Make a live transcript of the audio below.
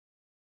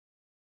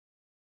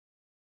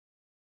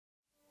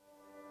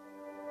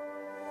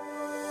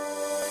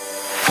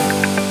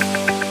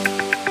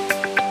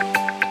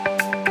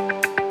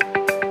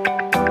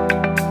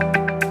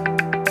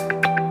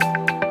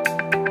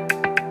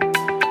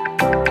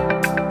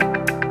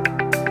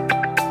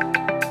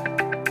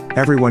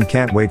Everyone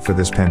can't wait for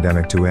this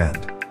pandemic to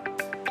end.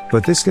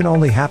 But this can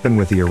only happen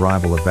with the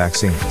arrival of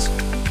vaccines.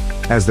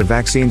 As the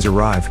vaccines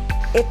arrive,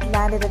 it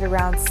landed at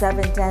around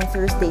 7:10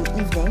 Thursday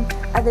evening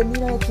at the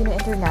Inoculation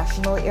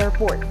International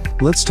Airport.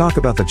 Let's talk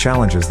about the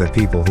challenges that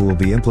people who will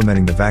be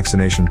implementing the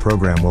vaccination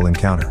program will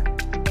encounter.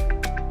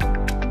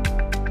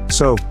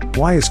 So,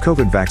 why is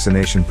COVID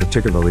vaccination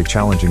particularly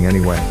challenging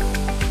anyway?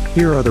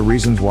 Here are the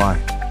reasons why.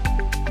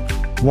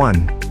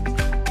 1.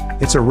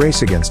 It's a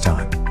race against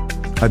time.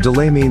 A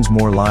delay means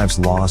more lives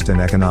lost and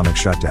economic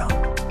shutdown.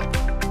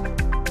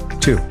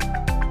 2.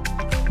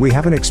 We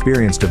haven't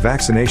experienced a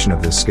vaccination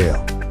of this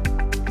scale.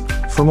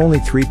 From only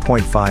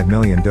 3.5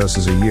 million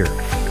doses a year,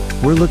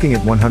 we're looking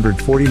at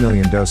 140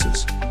 million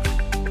doses.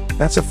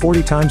 That's a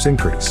 40 times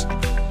increase.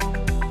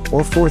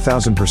 Or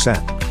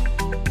 4,000%.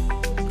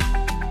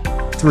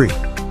 3.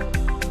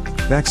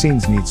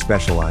 Vaccines need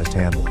specialized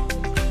handling.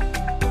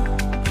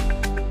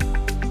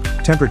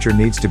 Temperature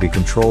needs to be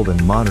controlled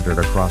and monitored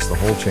across the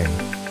whole chain,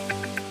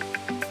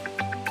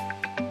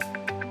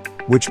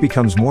 which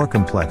becomes more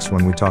complex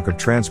when we talk of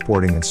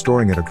transporting and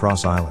storing it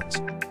across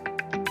islands.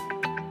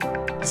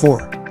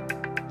 4.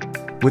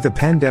 With a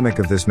pandemic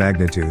of this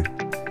magnitude,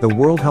 the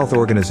World Health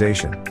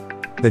Organization,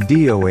 the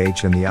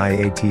DOH and the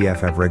IATF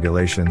have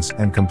regulations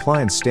and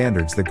compliance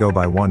standards that go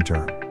by one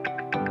term: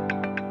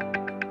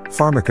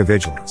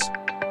 Pharmacovigilance.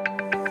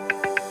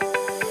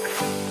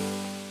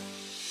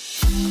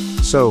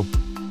 So,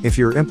 if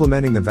you're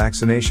implementing the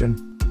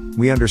vaccination,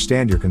 we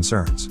understand your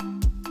concerns.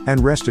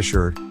 And rest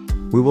assured,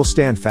 we will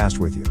stand fast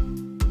with you.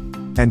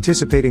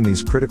 Anticipating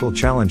these critical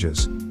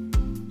challenges,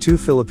 2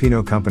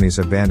 Filipino companies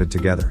have banded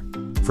together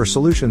for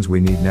solutions we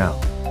need now.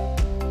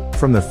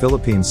 From the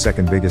Philippines'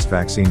 second biggest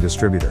vaccine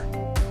distributor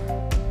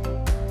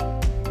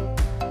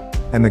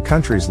and the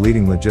country's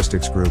leading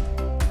logistics group,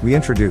 we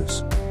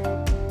introduce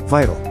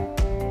Vital.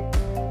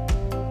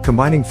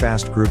 Combining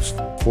Fast Group's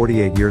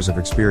 48 years of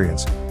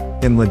experience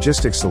in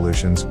logistics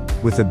solutions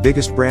with the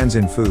biggest brands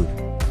in food,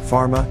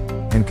 pharma,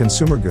 and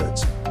consumer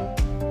goods,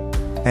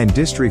 and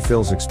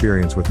Distriphil's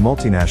experience with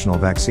multinational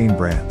vaccine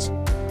brands,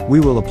 we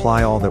will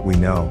apply all that we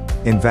know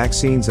in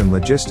vaccines and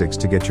logistics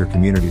to get your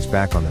communities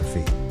back on their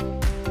feet.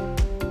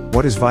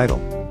 What is Vital?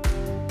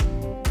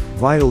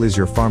 Vital is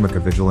your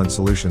pharmacovigilance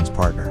solutions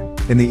partner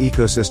in the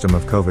ecosystem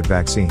of COVID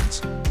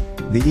vaccines.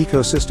 The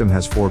ecosystem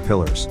has 4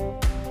 pillars.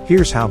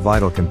 Here's how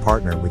Vital can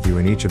partner with you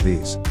in each of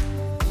these.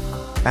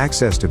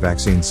 Access to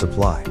vaccine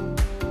supply.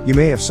 You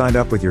may have signed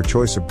up with your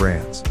choice of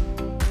brands,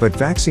 but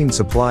vaccine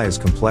supply is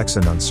complex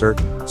and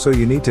uncertain, so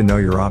you need to know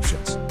your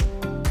options.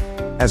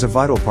 As a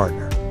Vital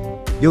partner,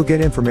 you'll get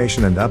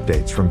information and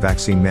updates from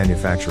vaccine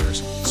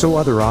manufacturers, so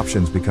other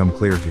options become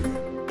clear to you.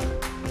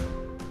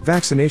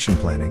 Vaccination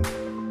planning.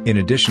 In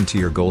addition to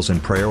your goals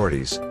and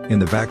priorities, in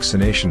the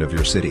vaccination of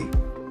your city,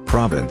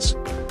 province,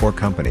 or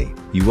company,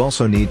 you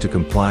also need to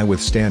comply with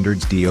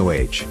standards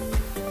DOH,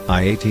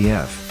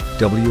 IATF,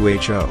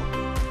 WHO.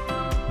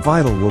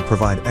 Vital will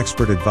provide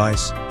expert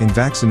advice in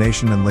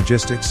vaccination and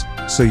logistics,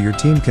 so your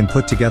team can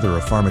put together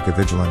a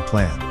pharmacovigilant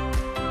plan.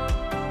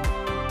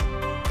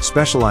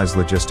 Specialized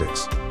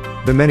logistics.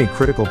 The many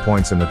critical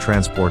points in the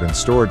transport and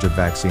storage of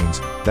vaccines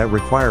that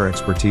require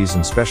expertise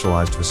in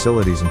specialized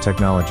facilities and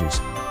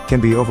technologies can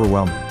be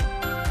overwhelming.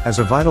 As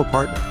a Vital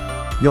partner,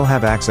 you'll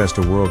have access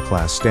to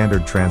world-class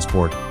standard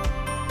transport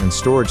and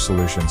storage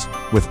solutions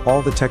with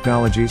all the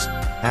technologies,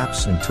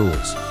 apps, and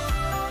tools,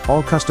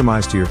 all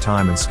customized to your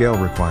time and scale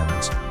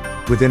requirements,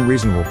 within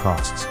reasonable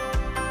costs.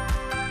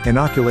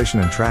 Inoculation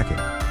and tracking.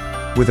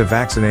 With a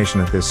vaccination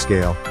at this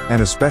scale,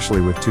 and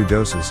especially with 2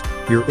 doses,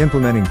 your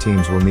implementing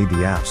teams will need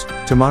the apps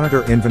to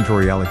monitor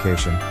inventory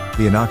allocation,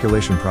 the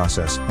inoculation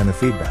process, and the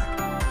feedback.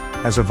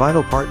 As a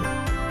Vital partner,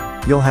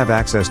 you'll have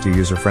access to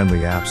user-friendly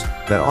apps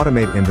that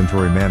automate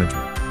inventory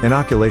management,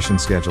 inoculation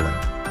scheduling,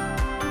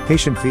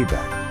 patient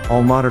feedback,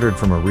 all monitored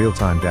from a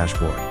real-time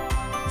dashboard.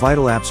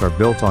 Vital apps are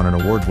built on an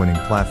award-winning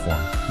platform,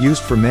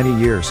 used for many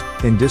years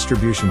in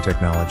distribution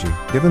technology,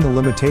 given the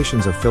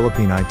limitations of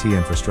Philippine IT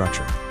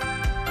infrastructure.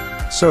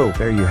 So,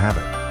 there you have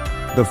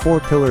it. The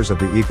 4 pillars of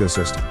the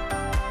ecosystem.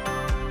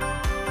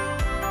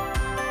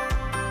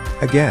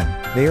 Again,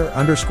 they are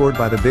underscored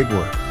by the big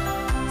word: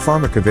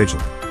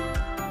 pharmacovigilant.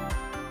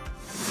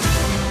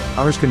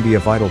 Ours can be a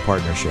Vital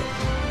partnership,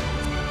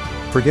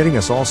 for getting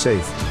us all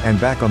safe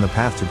and back on the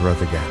path to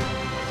growth again.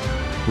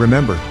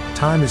 Remember,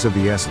 time is of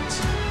the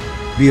essence.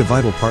 Be a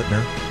Vital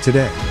partner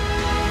today.